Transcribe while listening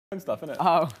stuff, innit?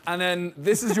 Oh. And then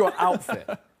this is your outfit.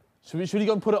 Should we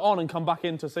go and put it on and come back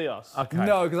in to see us? Okay.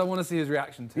 No, because I want to see his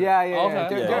reaction to it. Yeah. Okay.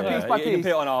 Do it piece by You can piece.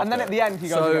 put it on after. And then at the end, he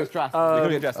goes and gets dressed. You're going to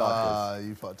get dressed afterwards.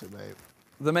 You fucked it, mate.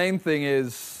 The main thing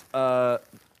is,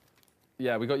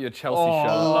 yeah, we got you a Chelsea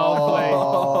shirt. Lovely.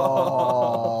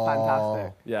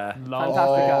 Fantastic. Yeah.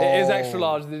 Fantastic. It is extra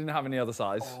large. They didn't have any other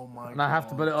size. Oh my God. And I have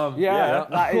to put it on. Yeah,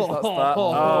 that is. That's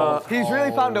that. He's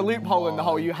really found a loophole in the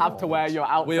whole. You have to wear your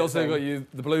outfit. We also thing. got you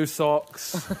the blue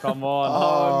socks. Come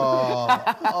on.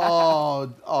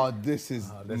 This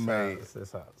is mate.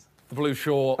 This hurts. The blue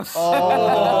shorts.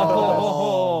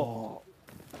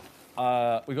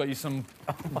 We got you some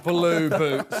blue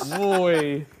boots.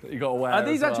 Boy. That you got to wear. Are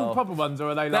these as actual well. proper ones, or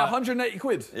are they They're like? 180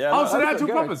 quid. Yeah, Oh, so they're actual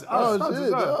propers. Oh, Oh,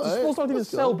 shit. so Sports don't even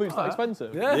sell boots that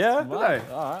expensive. Yeah. yeah. Right.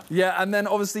 Yeah, and then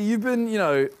obviously you've been, you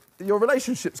know, your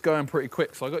relationship's going pretty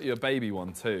quick, so I got you a baby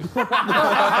one too. Do you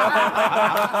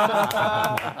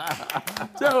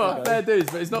know what? Fair dues,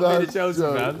 but it's not being a Chelsea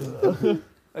fan.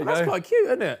 That's quite cute,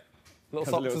 isn't it? Little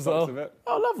socks as well.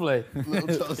 Oh, lovely.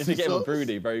 If you get him a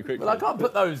broody very quickly. Well, I can't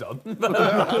put those on.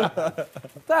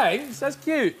 Thanks, that's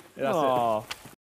cute. Yeah, that's it.